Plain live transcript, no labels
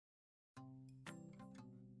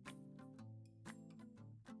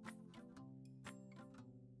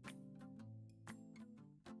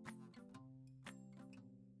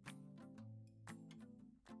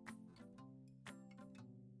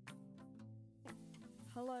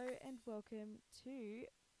Hello and welcome to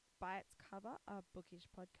By Its Cover, a bookish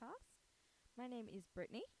podcast. My name is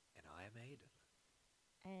Brittany, And I am Aiden.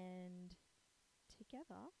 and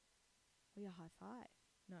together we are high five.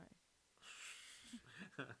 No.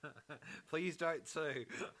 Please don't sue.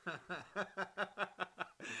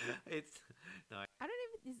 It's no. I don't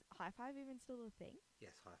even, is high five even still a thing?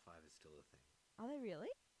 Yes, high five is still a thing. Are they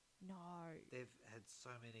really? No. They've had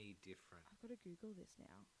so many different. I've got to Google this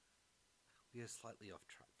now. We are slightly off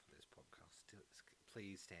track for this podcast.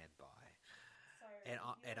 Please stand by. So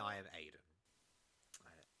And I am Aiden.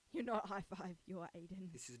 You're not high five, you're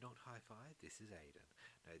Aiden. This is not high five. This is Aiden.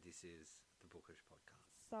 No, this is the Bookish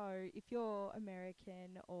podcast. So if you're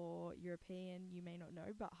American or European, you may not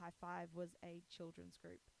know, but High Five was a children's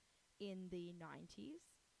group in the 90s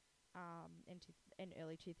and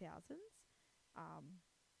early 2000s.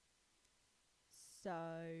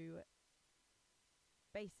 So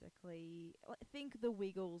basically, think the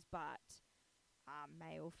Wiggles, but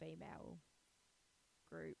male-female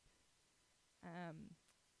group.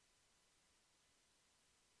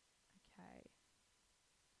 Okay.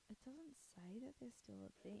 It doesn't say that there's still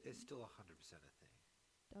a thing. It's still 100% a thing.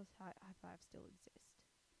 Does High Five still exist?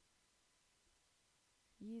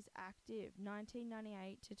 Years active,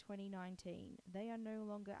 1998 to 2019. They are no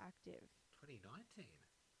longer active. 2019?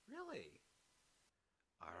 Really?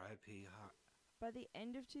 R.I.P. By the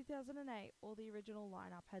end of 2008, all the original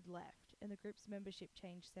lineup had left, and the group's membership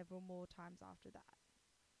changed several more times after that.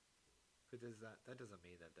 But that doesn't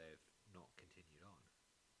mean that they've not continued on.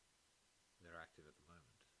 They're active at the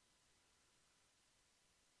moment.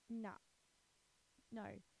 No.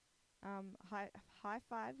 High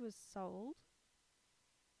Five was sold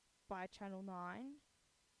by Channel 9,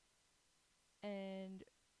 and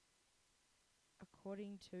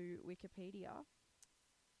according to Wikipedia,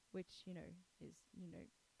 which, is,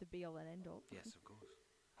 the be-all and end-all. Yes, of course.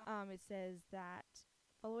 It says that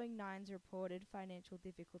following Nine's reported financial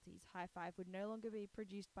difficulties, High Five would no longer be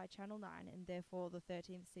produced by Channel 9, and therefore the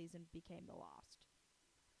 13th season became the last.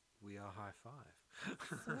 We are High Five.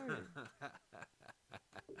 So,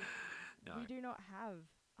 no. we do not have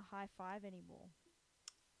a High Five anymore.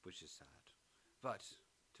 Which is sad. But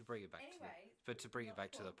to bring it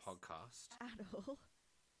back to the podcast. At all.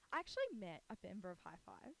 I actually met a member of High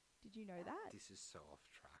Five. Did you know that? This is so off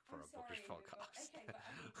track for a bookish podcast. Okay, but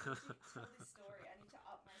I need to tell this story. I need to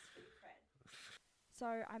up my street cred. So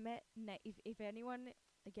I met if anyone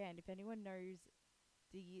knows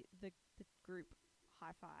the group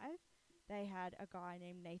High Five, they had a guy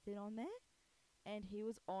named Nathan on there, and he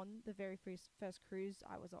was on the very first cruise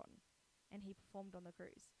I was on, and he performed on the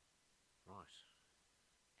cruise. Right.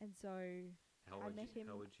 And so I met him.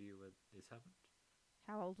 How old were you when this happened?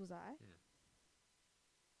 How old was I? Yeah.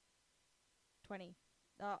 20.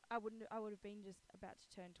 I would have been just about to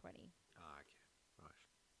turn 20. Ah, okay. Right.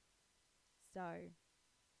 So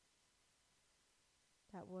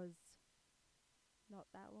that was not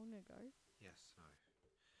that long ago. Yes, no.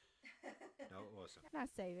 No, it wasn't. And I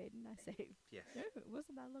saved. Yes. No, it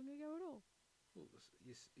wasn't that long ago at all. Well,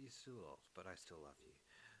 you're still old, but I still love you.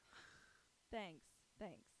 Thanks.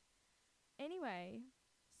 Anyway,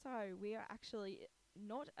 so we are actually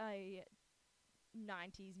not a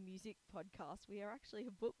 90s music podcast. We are actually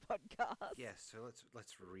a book podcast. Yes, so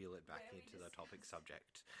let's reel it back into the topic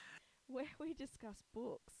subject. Where we discuss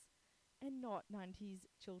books and not 90s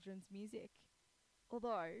children's music.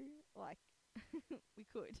 Although, we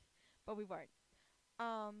could, but we won't.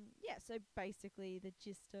 So basically the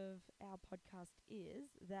gist of our podcast is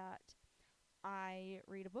that I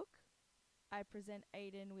read a book, I present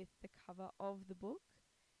Aiden with the cover of the book,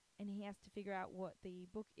 and he has to figure out what the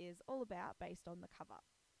book is all about based on the cover.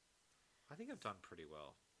 I think I've done pretty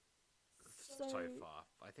well so far.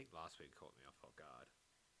 I think last week caught me off guard.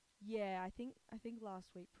 Yeah, I think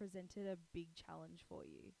last week presented a big challenge for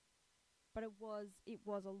you. But it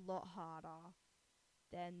was a lot harder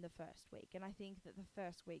than the first week, and I think that the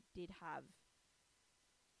first week did have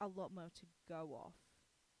a lot more to go off.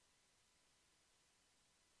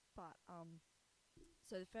 But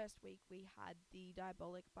so the first week we had The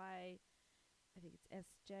Diabolic by, I think it's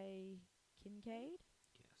S.J. Kincaid.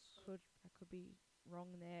 Yes. I could be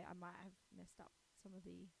wrong there. I might have messed up some of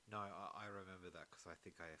the... No, I remember that because I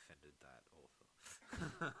think I offended that author.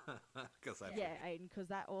 Aiden, because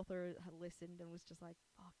that author had listened and was just like,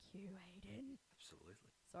 fuck you, Aiden. Absolutely.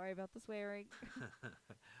 Sorry about the swearing.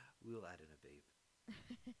 We'll add in a beep.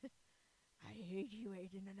 I hate you,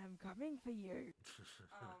 Aiden, and I'm coming for you.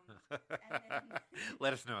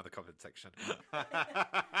 Let us know in the comment section.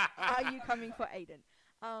 Are you coming for Aiden?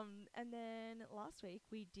 And then last week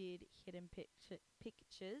we did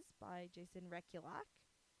Pictures by Jason Rekulak,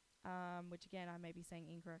 which again I may be saying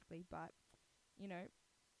incorrectly, but you know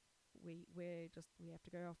we have to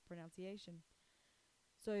go off pronunciation.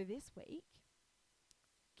 So this week,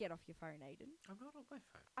 get off your phone, Aiden. I'm not on my phone.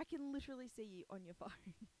 I can literally see you on your phone.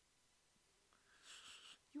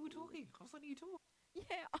 You were talking. I was letting you talk.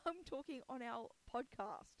 Yeah, I'm talking on our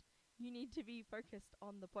podcast. You need to be focused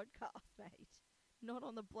on the podcast, mate, not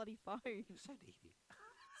on the bloody phone. You're so needy.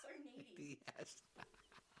 So needy. Yes.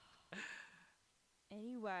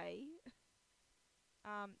 Anyway,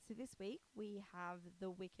 so this week we have The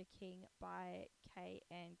Wicker King by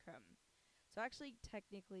K.Ancrum. So I actually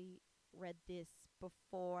technically read this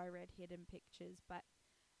before I read Hidden Pictures, but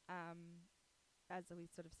as we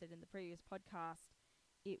sort of said in the previous podcast,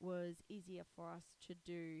 it was easier for us to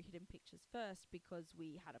do Hidden Pictures first because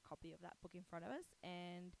we had a copy of that book in front of us,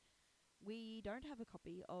 and we don't have a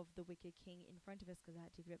copy of The Wicker King in front of us because I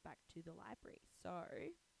had to give it back to the library. So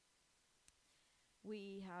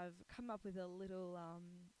we have come up with a little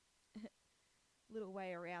little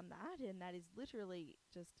way around that, and that is literally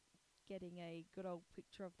just getting a good old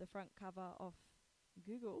picture of the front cover off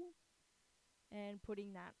Google and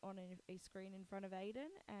putting that on a screen in front of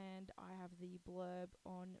Aiden, and I have the blurb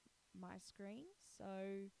on my screen.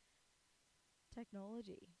 So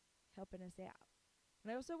technology helping us out.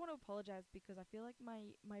 And I also want to apologize because I feel like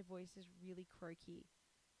my voice is really croaky,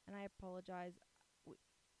 and I apologize.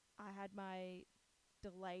 I had my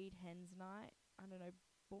delayed hens night. I don't know,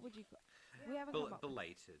 what would you call? We haven't come up with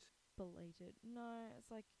Belated. belated. No, it's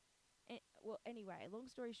like, well, anyway, long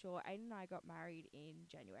story short, Aiden and I got married in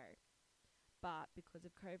January, but because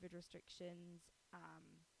of COVID restrictions,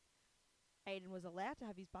 Aiden was allowed to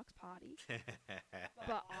have his bucks party,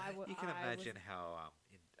 but You can imagine how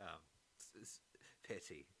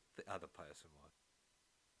petty the other person was.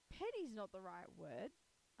 petty's not the right word.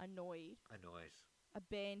 Annoyed, Annoyed.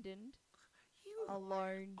 abandoned, You.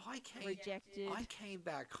 alone, rejected. I came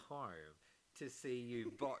back home to see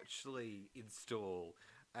you botchly install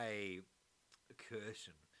a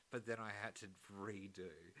curtain, but then I had to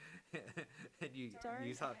redo, and you Don't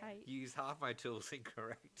use half my tools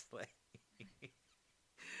incorrectly.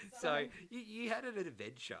 So you had an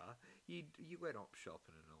adventure. You went op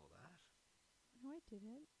shopping and all that. No, I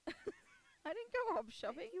didn't. I didn't go op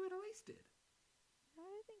shopping. You at least did. No, I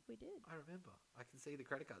don't think we did. I remember. I can see the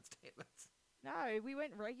credit card statements. No, we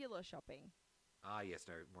went regular shopping. Ah, yes,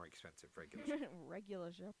 no, more expensive regular.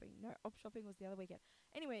 Regular shopping. No, op shopping was the other weekend.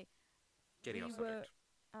 Anyway, Getting we off were,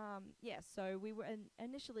 subject. yeah, so we were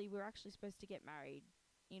initially we were actually supposed to get married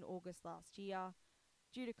in August last year.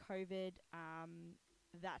 Due to COVID,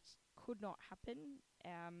 that could not happen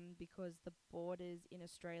because the borders in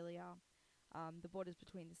Australia, the borders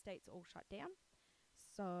between the states all shut down.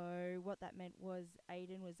 So what that meant was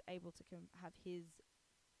Aiden was able to have his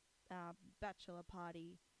bachelor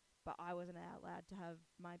party, but I wasn't allowed to have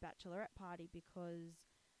my bachelorette party because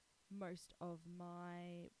most of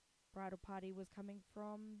my bridal party was coming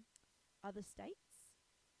from other states.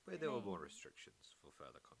 Where there were more restrictions for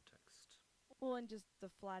further context. Well, and just the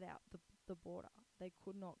flat out, the border. They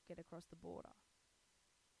could not get across the border.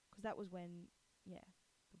 Because that was when, yeah,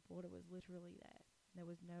 the border was literally there. There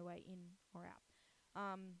was no way in or out.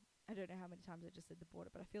 I don't know how many times I just said the border,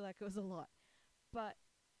 but I feel like it was a lot. But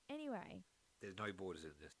anyway, There's no borders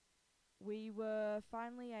in this. we were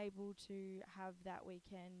finally able to have that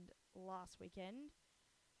weekend last weekend.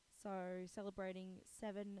 So celebrating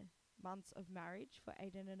 7 months of marriage for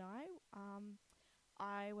Aiden and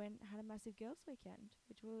I went and had a massive girls' weekend,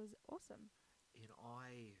 which was awesome. And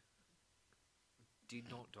I did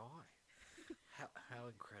not die. How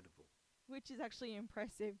incredible. Which is actually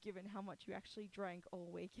impressive given how much you actually drank all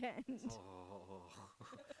weekend. Oh.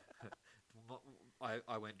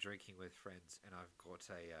 I went drinking with friends, and I've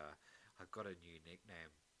got a new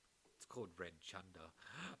nickname. It's called Red Chunder.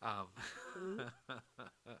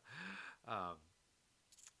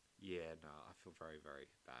 Yeah, no, I feel very, very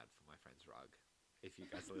bad for my friend's rug. If you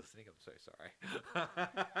guys are listening, I'm so sorry.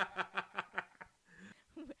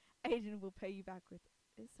 Aiden will pay you back with,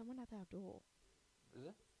 there's someone at our door. Is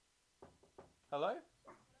it? Hello?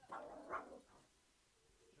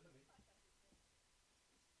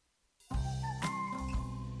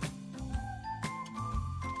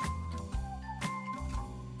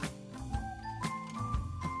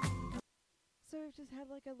 So we've just had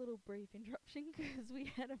like a little brief interruption because we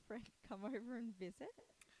had a friend come over and visit.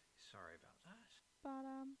 Sorry about that. But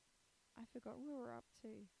I forgot what we were up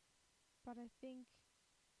to. But I think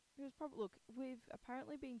it was probably, look, we've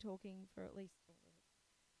apparently been talking for at least,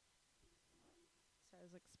 sorry,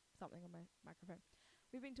 there's like something on my microphone.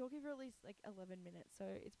 We've been talking for at least like 11 minutes, so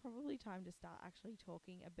it's probably time to start actually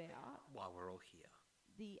talking about While we're all here.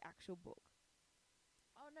 the actual book.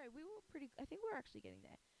 Oh no, we were pretty. I think we're actually getting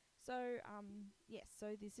there. So yes.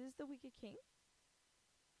 So this is the Wicker King,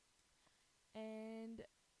 and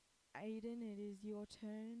Aiden, it is your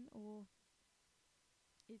turn, or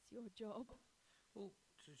it's your job. Well,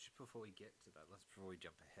 just before we get to that, before we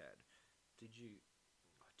jump ahead, did you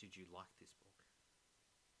like this book?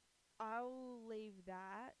 I'll leave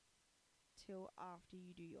that till after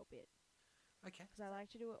you do your bit, Okay. because I like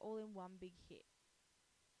to do it all in one big hit.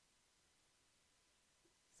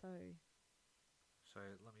 So So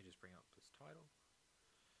let me just bring up this title.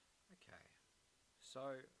 Okay. So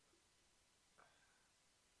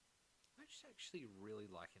I'm just actually really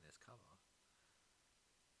liking this cover.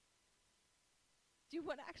 do you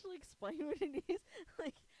want to actually explain what it is,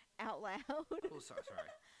 like out loud? Oh,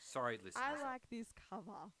 sorry, listeners. I like this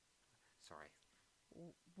cover. Sorry.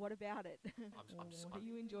 What about it? I'm What are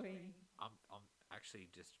you enjoying? I'm actually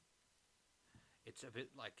just. It's a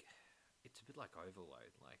bit like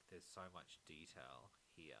overload. Like there's so much detail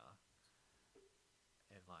here,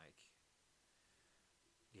 and like,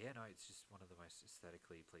 yeah, no, it's just one of the most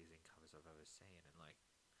aesthetically pleasing covers I've ever seen, and like,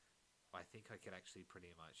 I think I could actually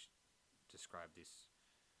pretty much describe this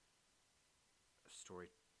story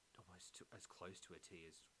almost as close to a T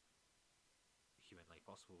as humanly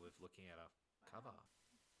possible with looking at a cover.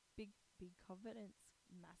 Big confidence,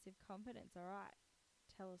 massive confidence. All right,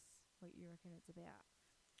 tell us what you reckon it's about.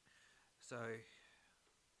 So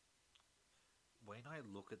when I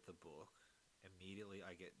look at the book, immediately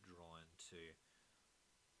I get drawn to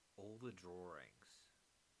all the drawings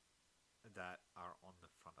that are on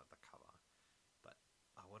the front of the cover. But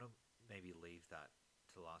I want to maybe leave that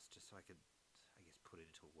to last just so I could, I guess, put it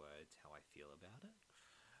into words how I feel about it.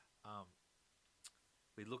 Um,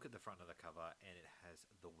 we look at the front of the cover and it has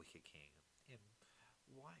the Wicker King in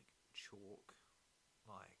white chalk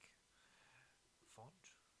like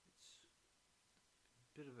font. It's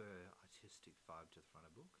a bit of a artistic vibe to the front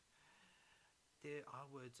of the book. There are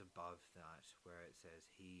words above that where it says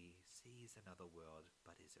he sees another world,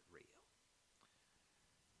 but is it real?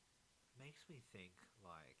 Makes me think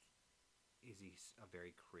like, is he a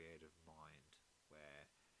very creative mind where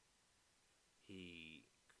he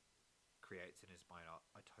creates in his mind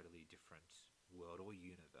a totally different world or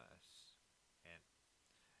universe, and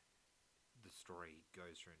the story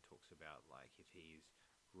goes through and talks about like if he's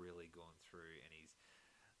really gone through and he's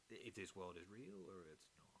if this world is real or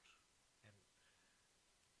it's not, and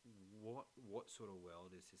what sort of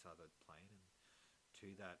world is this other plane, and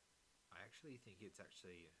to that I actually think it's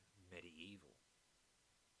actually medieval.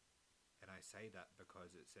 And I say that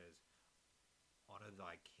because it says honor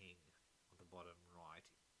thy king on the bottom right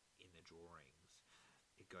in the drawings.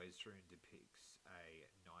 It goes through and depicts a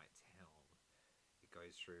knight's helm. It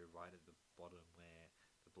goes through right at the bottom where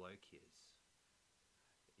the bloke is.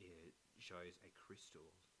 It shows a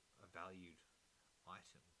crystal, a valued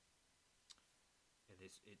item. And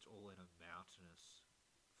it's all in a mountainous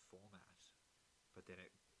format. But then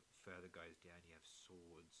it further goes down. You have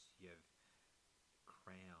swords, you have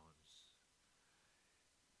crowns.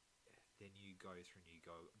 Then you go through and you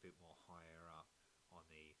go a bit more higher up on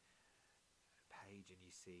the page and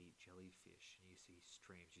you see jellyfish and you see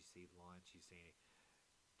streams, you see lines, you see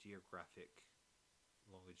geographic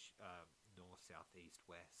north, south, east,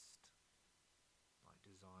 west like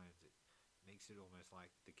designs. It makes it almost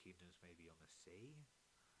like the kingdoms maybe on the sea,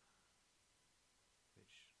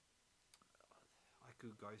 which I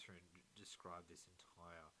could go through and describe this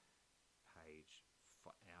entire page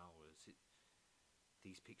for hours.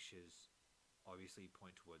 These pictures obviously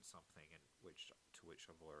point towards something, and which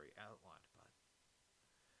I've already outlined, but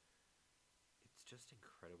it's just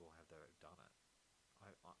incredible how they've done it.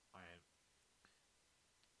 I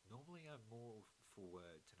normally I'm more for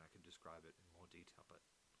words and I can describe it in more detail, but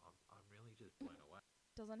I'm really just blown away.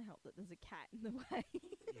 Doesn't help that there's a cat in the way.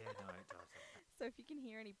 Yeah, no, it doesn't. So if you can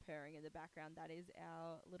hear any purring in the background, that is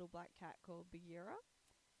our little black cat called Bagheera,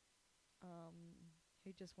 who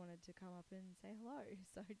just wanted to come up and say hello.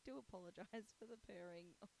 So I do apologise for the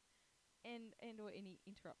purring and or any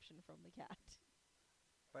interruption from the cat.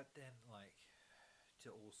 But then, like, to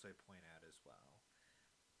also point out as well,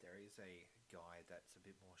 there is a guy that's a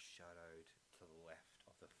bit more shadowed to the left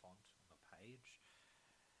of the font on the page.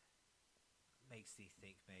 Makes me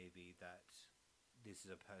think maybe that this is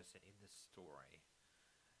a person in the story,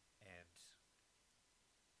 and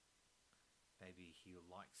maybe he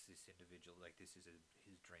likes this individual, like this is his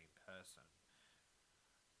dream person,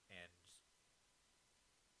 and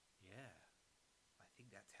yeah, I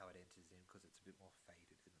think that's how it enters in because it's a bit more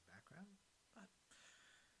faded in the background. But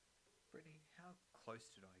close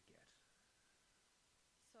did I get?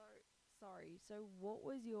 So sorry. So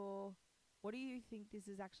what do you think this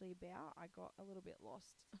is actually about? I got a little bit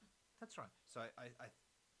lost. That's right. So I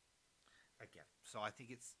again. So I think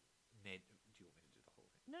it's Ned. Do you want me to do the whole thing?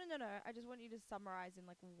 No. I just want you to summarize in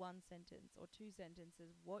like one sentence or two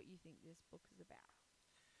sentences what you think this book is about.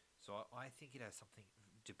 So I think it has something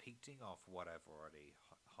depicting of what I've already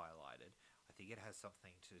highlighted. I think it has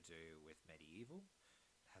something to do with medieval.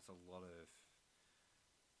 It has a lot of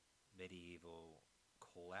medieval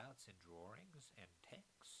call-outs and drawings and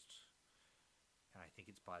text. And I think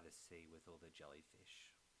it's by the sea with all the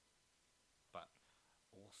jellyfish. But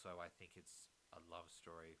also I think it's a love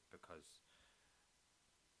story because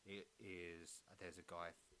it is there's a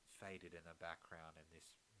guy faded in the background, and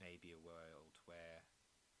this may be a world where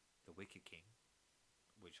the Wicker King,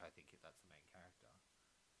 which I think that's the main character,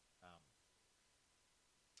 um,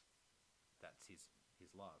 that's his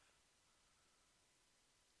love.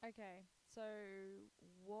 Okay. So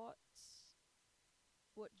what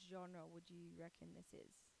what genre would you reckon this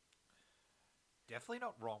is? Definitely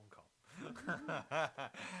not rom com.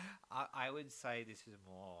 I would say this is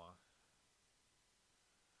more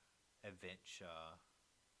adventure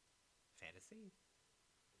fantasy.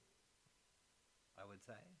 I would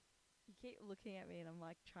say. You keep looking at me and I'm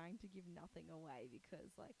like trying to give nothing away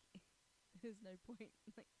because like there's no point.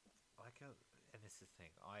 Like And this is the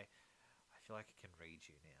thing. I feel like I can read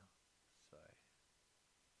you now. So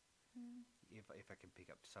if I can pick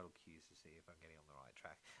up subtle cues to see if I'm getting on the right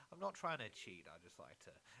track. I'm not trying to cheat. I just like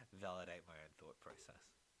to validate my own thought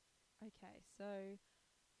process. okay, so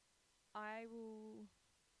I will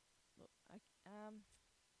look.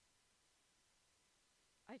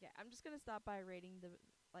 Okay, I'm just gonna start by reading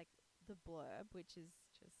like the blurb, which is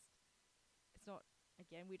just it's not.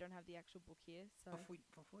 Again, we don't have the actual book here, so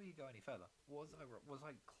Before you go any further, was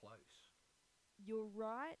I close? you're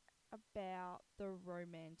right about the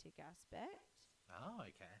romantic aspect. Oh,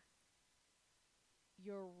 okay.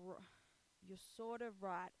 You're sort of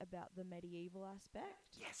right about the medieval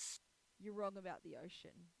aspect. Yes. You're wrong about the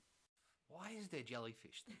ocean. Why is there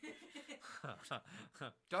jellyfish there?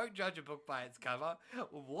 Don't judge a book by its cover.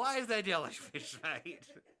 Why is there jellyfish, mate?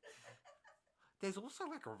 There's also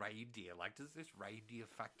like a reindeer. Like, does this reindeer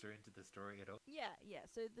factor into the story at all? Yeah.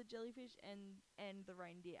 So the jellyfish and the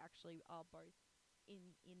reindeer actually are both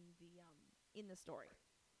in the story.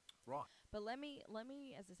 Right. But let me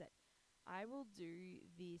as I said, I will do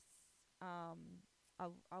this.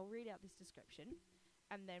 I'll read out this description,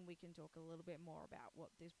 and then we can talk a little bit more about what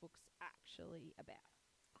this book's actually about.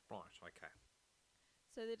 Right, okay.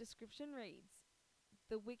 So the description reads: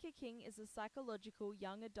 The Wicker King is a psychological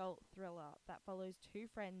young adult thriller that follows two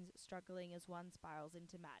friends struggling as one spirals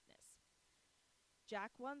into madness.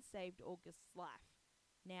 Jack once saved August's life.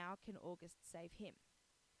 Now can August save him?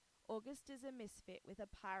 August is a misfit with a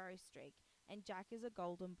pyro streak, and Jack is a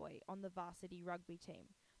golden boy on the varsity rugby team,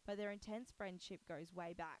 but their intense friendship goes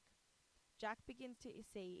way back. Jack begins to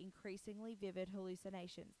see increasingly vivid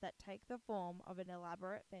hallucinations that take the form of an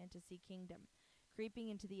elaborate fantasy kingdom, creeping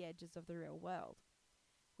into the edges of the real world.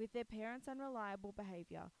 With their parents' unreliable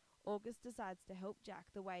behavior, August decides to help Jack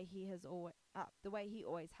the way he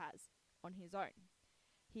always has, on his own.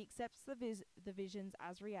 He accepts the visions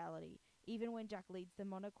as reality, even when Jack leads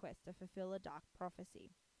them on a quest to fulfill a dark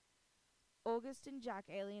prophecy. August and Jack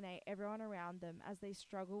alienate everyone around them as they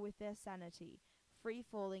struggle with their sanity, free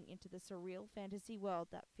falling into the surreal fantasy world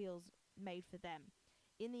that feels made for them.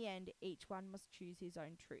 In the end, each one must choose his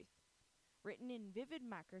own truth. Written in vivid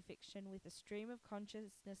macrofiction with a stream of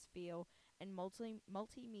consciousness feel and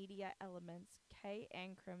multimedia elements,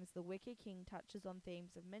 K.Ancrum's The Wicker King touches on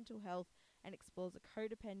themes of mental health and explores a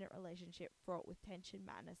codependent relationship fraught with tension,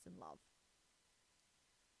 madness, and love.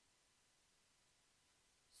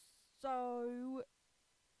 So,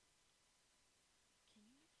 can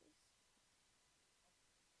you actually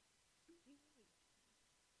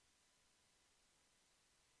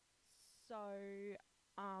So,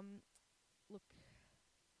 um, look,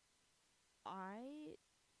 I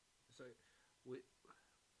So, we,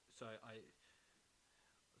 so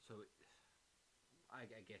so I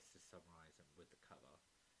guess to summarize it with the cover,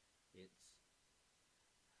 it's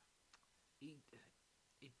it,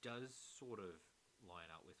 it does sort of line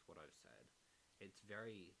up with what I've said. It's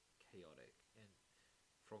very chaotic, and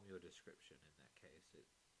from your description in that case, it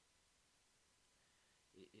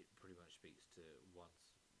pretty much speaks to one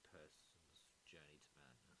person's journey to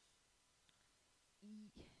madness.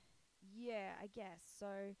 y- yeah, I guess.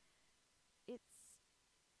 So it's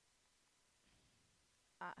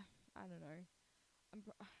uh, I don't know. I'm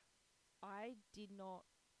I did not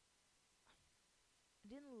I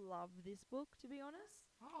didn't love this book, to be honest.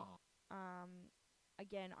 Oh,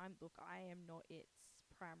 Again, I am not its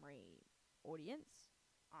primary audience.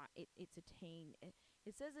 It's a teen.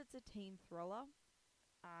 It says it's a teen thriller.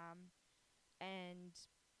 Um, and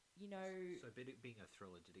you know, so it being a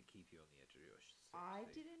thriller, did it keep you on the edge of your I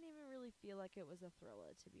seat? didn't even really feel like it was a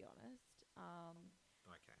thriller, to be honest.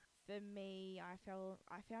 Okay. For me, I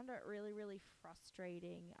found it really, really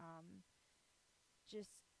frustrating.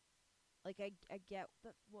 Just like I get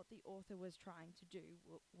that what the author was trying to do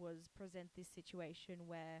was present this situation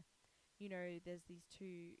where, there's these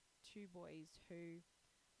two boys who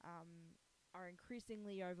are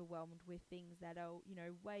increasingly overwhelmed with things that are,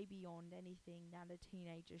 way beyond anything that a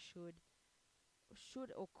teenager should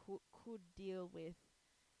or could deal with.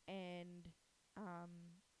 And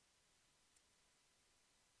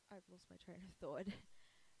I've lost my train of thought.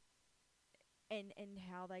 And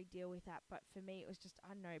how they deal with that. But for me, it was just,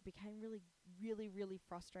 I don't know, it became really, really, really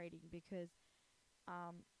frustrating because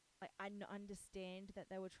like understand that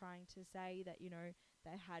they were trying to say that,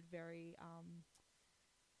 they had very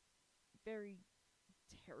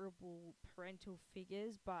terrible parental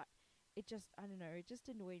figures, but it just, I don't know, it just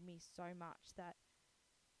annoyed me so much that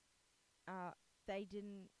uh they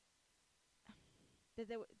didn't that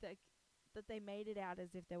they were that they made it out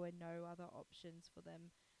as if there were no other options for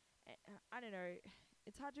them. I don't know.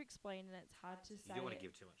 It's hard to explain and it's hard to You say don't want to it.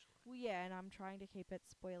 give too much away. Well, yeah, and I'm trying to keep it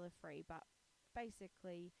spoiler free, but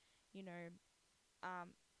basically, you know,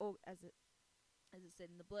 or as it said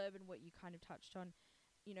in the blurb and what you kind of touched on,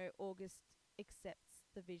 August accepts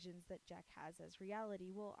the visions that Jack has as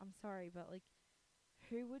reality. Well, I'm sorry, but like,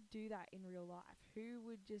 who would do that in real life? Who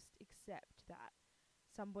would just accept that?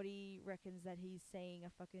 Somebody reckons that he's seeing a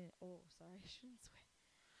fucking. Oh, sorry, I shouldn't swear.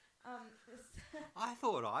 I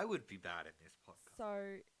thought I would be bad in this podcast.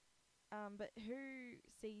 So, but who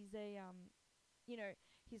sees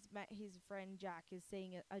his friend Jack is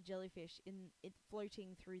seeing a jellyfish in it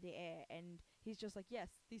floating through the air, and he's just like, yes,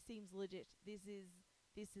 this seems legit. This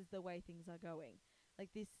is the way things are going. Like,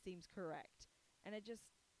 this seems correct. And it just,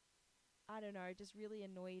 I don't know, it just really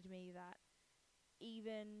annoyed me that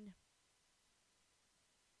even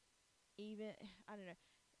even I don't know.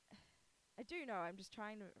 I do know. I'm just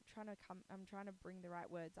trying to bring the right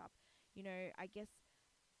words up. I guess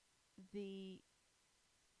the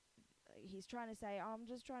he's trying to say, oh, I'm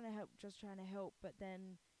just trying to help, but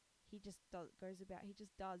then he just does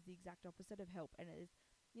the exact opposite of help, and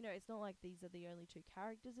it's not like these are the only two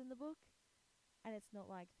characters in the book, and it's not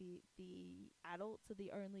like the adults are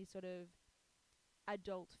the only sort of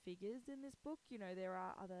adult figures in this book. There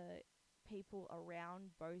are other people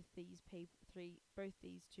around both these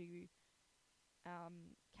two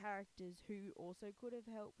characters who also could have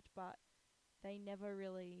helped, but they never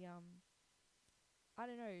really I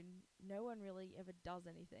don't know, no one really ever does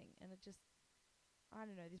anything, and it just, I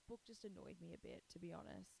don't know, this book just annoyed me a bit, to be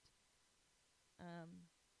honest. Um,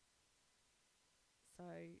 so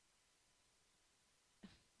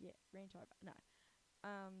yeah, rant over. No.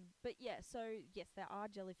 But yeah, so yes, there are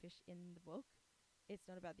jellyfish in the book. It's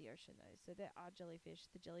not about the ocean though. So there are jellyfish.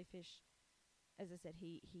 The jellyfish, as I said,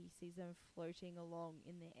 he sees them floating along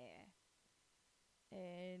in the air,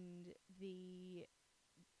 and the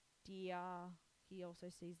deer. He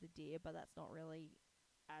also sees the deer, but that's not really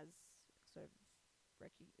as sort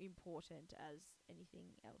of important as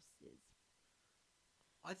anything else is.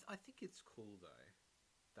 I think it's cool though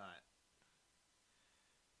that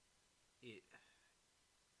it,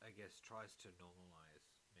 I guess, tries to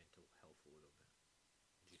normalize mental health a little bit.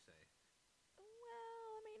 Would you say?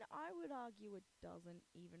 Well, I mean, I would argue it doesn't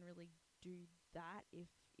even really do that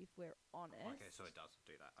if we're honest. Okay, so it doesn't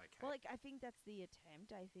do that. Okay. Well, like, I think that's the attempt.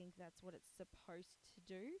 I think that's what it's supposed to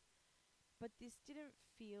do. But this didn't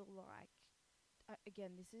feel like,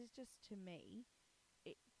 again, this is just to me,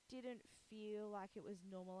 it didn't feel like it was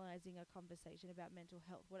normalizing a conversation about mental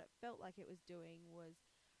health. What it felt like it was doing was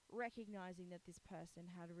recognizing that this person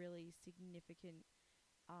had really significant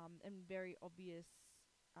and very obvious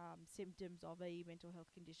symptoms of a mental health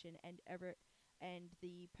condition, and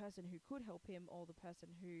the person who could help him, or the person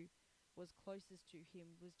who was closest to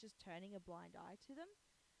him, was just turning a blind eye to them.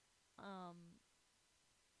 Um,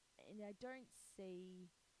 and I don't see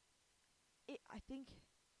it. I think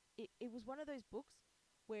it was one of those books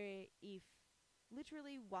where if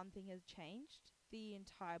literally one thing has changed, the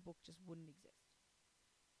entire book just wouldn't exist.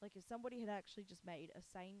 Like, if somebody had actually just made a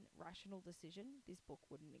sane, rational decision, this book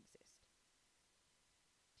wouldn't exist.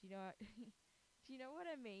 Do you know? Do you know what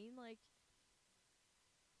I mean? Like,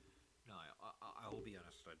 No, I will be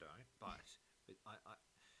honest, I don't. But I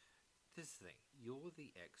this is the thing. You're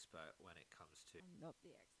the expert when it comes to. I'm not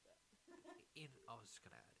the expert. I was just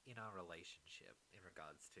gonna add, in our relationship in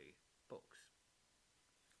regards to books,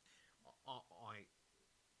 I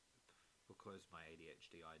because my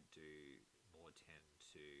ADHD, I do more tend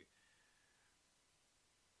to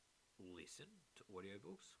listen to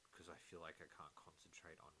audiobooks because I feel like I can't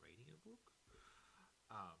concentrate on reading a book.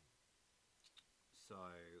 Um, so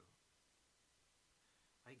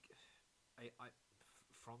I,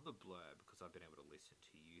 from the blurb, because I've been able to listen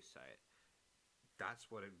to you say it, that's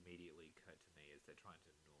what immediately occurred to me is they're trying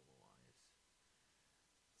to normalize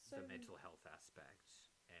So the mental health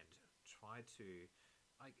aspect and try to,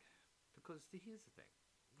 like, because here's the thing,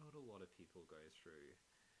 not a lot of people go through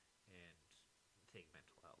and think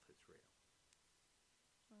mental health is real.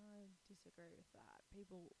 I disagree with that.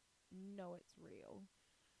 People know it's real.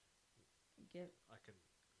 Get I can,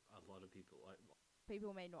 a lot of people, like,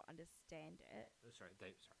 People may not understand it. sorry,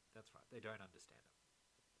 that's right, they don't understand it.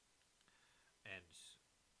 And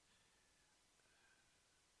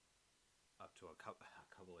up to a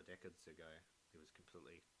couple of decades ago, it was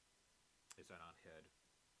completely its own unheard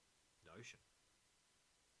notion.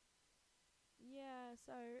 Yeah,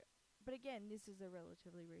 so but again, this is a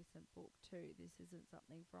relatively recent book too. This isn't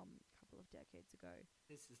something from a couple of decades ago.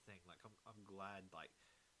 This is the thing, like, I'm glad, like,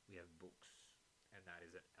 we have books, and that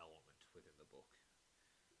is an element within the book.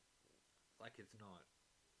 Like, it's not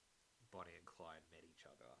Bonnie and Clyde met each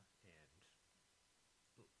other and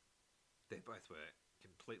they both were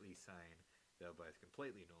completely sane. They were both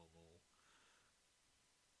completely normal.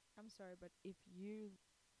 I'm sorry, but if you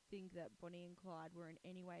think that Bonnie and Clyde were in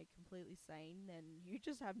any way completely sane, then you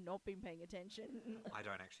just have not been paying attention. I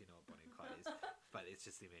don't actually know what Bonnie and Clyde is, but it's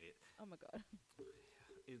just the immediate. Oh my god.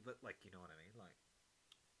 But, like, you know what I mean? Like,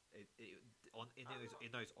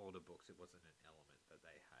 in those older books, it wasn't an element that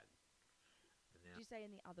they had. And Did now, you say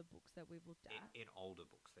in the other books that we've looked at? in older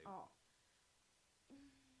books, they. Oh.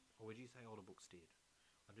 Or would you say older books did?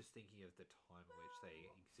 I'm just thinking of the time in which they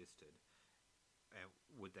existed, and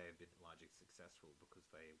would they have been largely successful because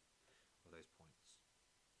they of those points?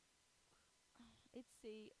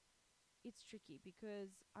 It's tricky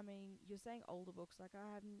because I mean you're saying older books like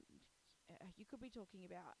I haven't. You could be talking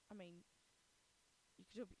about. I mean, you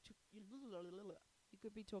could be you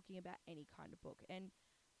could be talking about any kind of book, and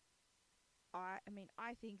I mean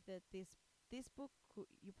I think that this book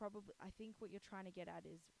you probably I think what you're trying to get at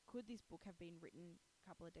is could this book have been written a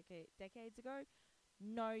couple of decades ago?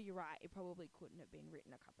 No, you're right. It probably couldn't have been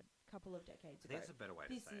written a couple of decades I ago. think that's a better way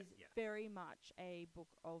to This say is it. Yeah. very much a book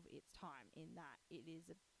of its time in that it is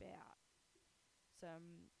about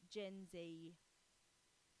some Gen Z,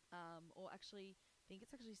 or actually, I think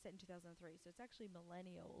it's actually set in 2003. So it's actually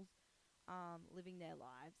millennials, living their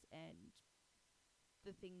lives and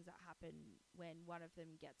the things that happen when one of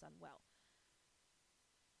them gets unwell.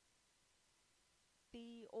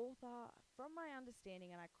 The author, from my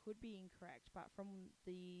understanding, and I could be incorrect, but from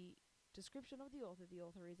the description of the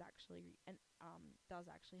author is actually and does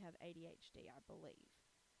actually have ADHD, I believe.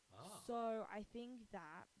 Ah, So I think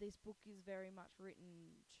that this book is very much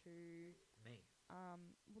written to me. well,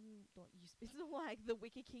 not you. It's not like the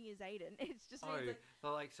Wicker King is Aiden. It's just Oh, means like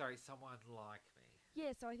well, like, sorry, someone like me.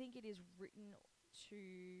 yeah. So I think it is written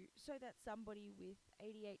to so that somebody with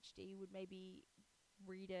ADHD would maybe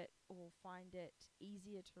read it or find it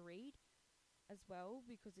easier to read as well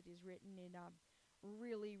because it is written in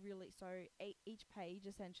really so each page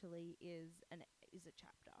essentially is a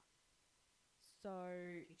chapter. So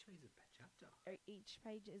Each means a chapter. each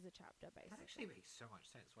page is a chapter That actually basically. makes so much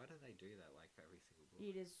sense. Why don't they do that, like, for every single book?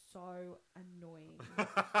 It is so annoying. It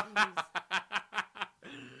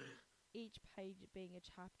is each page being a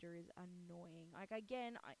chapter is annoying. Like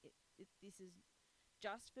again, this is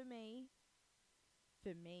just for me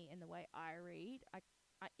and the way I read.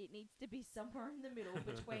 It needs to be somewhere in the middle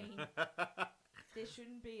between. There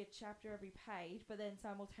shouldn't be a chapter every page, but then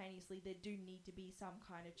simultaneously there do need to be some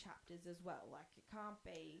kind of chapters as well. Like it can't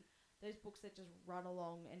be those books that just run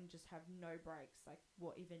along and just have no breaks. Like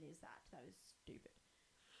what even is that? That is stupid.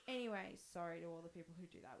 Anyway, sorry to all the people who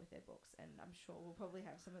do that with their books, and I'm sure we'll probably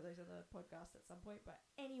have some of those on the podcast at some point. But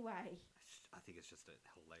anyway, I think it's just a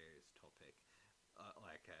hilarious topic,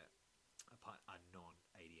 like a non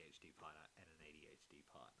ADHD partner and an ADHD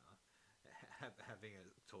partner having a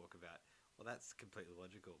talk about. Well, that's completely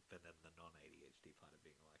logical, but then the non ADHD partner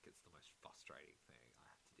being like, it's the most frustrating thing I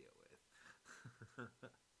have to deal with.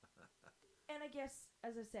 and I guess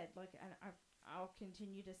as I said, like, and I'll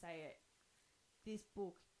continue to say it. This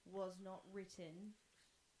book was not written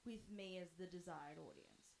with me as the desired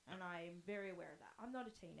audience, and I am very aware of that. I'm not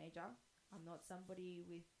a teenager. I'm not somebody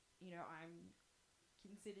with I'm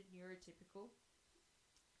considered neurotypical.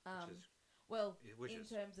 Which is Well, which in is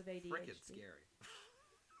terms of freaking ADHD. scary.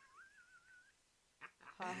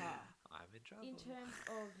 Haha. I'm in trouble. In terms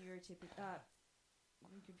of neurotypical,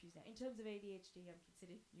 I'm confused now. In terms of ADHD, I'm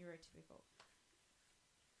considered neurotypical.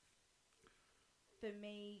 For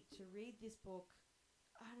me to read this book,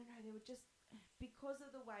 I don't know, there were just, because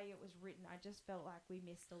of the way it was written, I just felt like we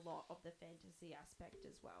missed a lot of the fantasy aspect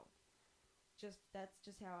as well. That's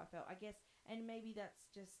just how I felt, I guess, and maybe that's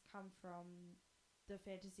just come from the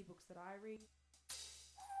fantasy books that I read.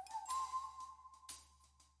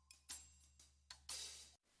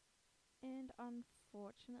 And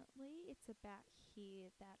unfortunately, it's about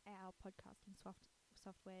here that our podcasting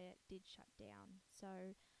software did shut down.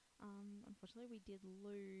 So, unfortunately, we did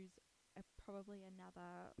lose probably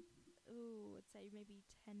another, I'd say maybe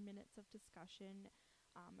 10 minutes of discussion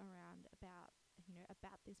around about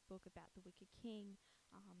this book, about the Wicker King,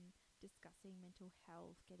 discussing mental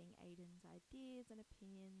health, getting Aiden's ideas and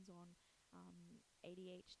opinions on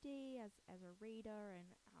ADHD as a reader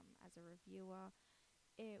and as a reviewer.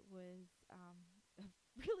 It was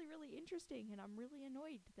really, really interesting, and I'm really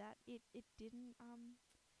annoyed that it didn't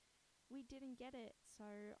we didn't get it. So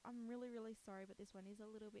I'm really, really sorry, but this one is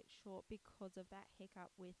a little bit short because of that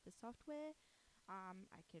hiccup with the software.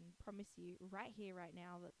 I can promise you right here, right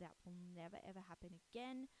now, that will never, ever happen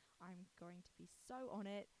again. I'm going to be so on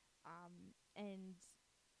it and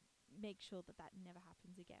make sure that never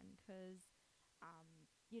happens again because,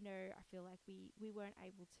 I feel like we weren't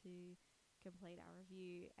able to complete our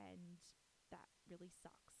review and that really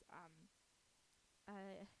sucks.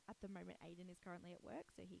 At the moment, Aiden is currently at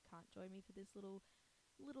work, so he can't join me for this little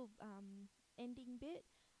ending bit.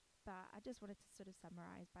 But I just wanted to sort of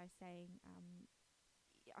summarize by saying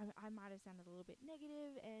I might have sounded a little bit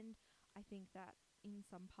negative, and I think that in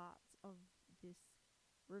some parts of this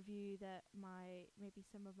review that maybe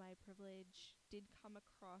some of my privilege did come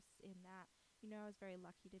across in that, I was very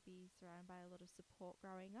lucky to be surrounded by a lot of support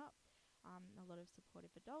growing up, a lot of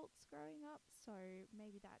supportive adults growing up, so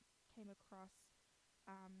maybe that came across,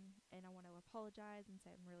 and I want to apologize and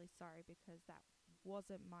say I'm really sorry because that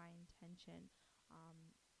wasn't my intention.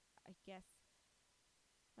 I guess,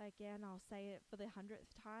 again, I'll say it for the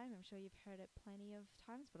 100th time. I'm sure you've heard it plenty of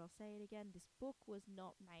times, but I'll say it again. This book was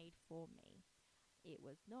not made for me. It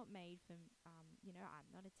was not made for,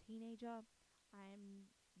 I'm not a teenager. I'm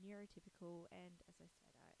neurotypical, and as I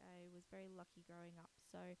said, I was very lucky growing up.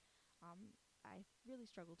 So I really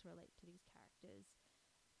struggled to relate to these characters.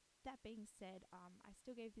 That being said, I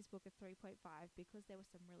still gave this book a 3.5 because there were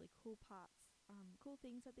some really cool parts, cool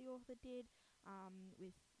things that the author did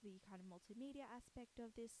with the kind of multimedia aspect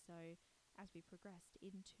of this. So as we progressed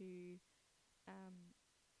into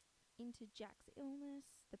Jack's illness,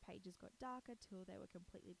 the pages got darker till they were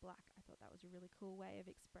completely black. I thought that was a really cool way of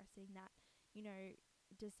expressing that,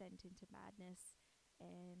 descent into madness.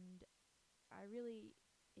 And I really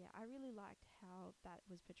liked how that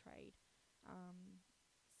was portrayed.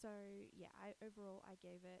 So yeah, overall I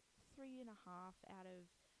gave it 3.5 out of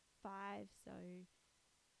 5. So,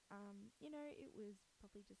 it was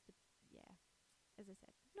probably just as I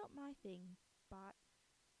said, not my thing, but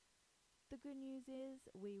the good news is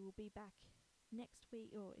we will be back next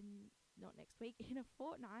week, or not next week, in a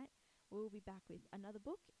fortnight. We'll be back with another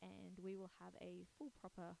book, and we will have a full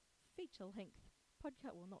proper feature-length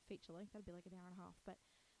podcast. Well, not feature-length, that'd be like an hour and a half, but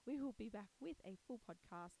we will be back with a full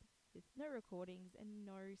podcast with no recordings and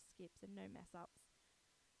no skips and no mess-ups.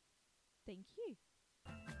 Thank you.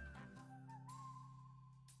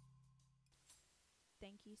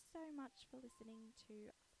 Thank you so much for listening to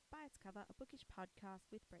By Its Cover, a bookish podcast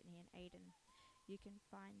with Brittany and Aiden. You can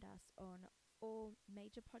find us on all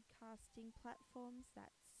major podcasting platforms.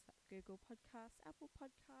 That's Google Podcasts, Apple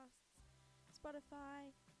Podcasts,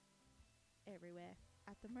 Spotify, everywhere.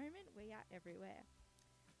 At the moment, we are everywhere.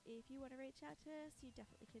 If you want to reach out to us, you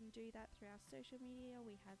definitely can do that through our social media.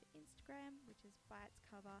 We have Instagram, which is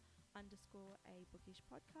byitscover_a bookish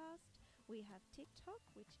podcast. We have TikTok,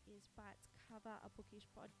 which is byitscover a bookish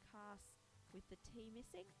podcast with the T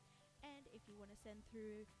missing. And if you want to send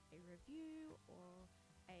through a review or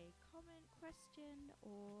a comment, question,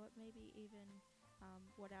 or maybe even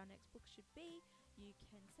what our next book should be, you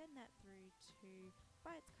can send that through to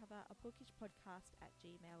byitscover_a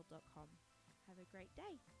bookishpodcast@gmail.com. Have a great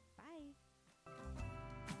day. Bye.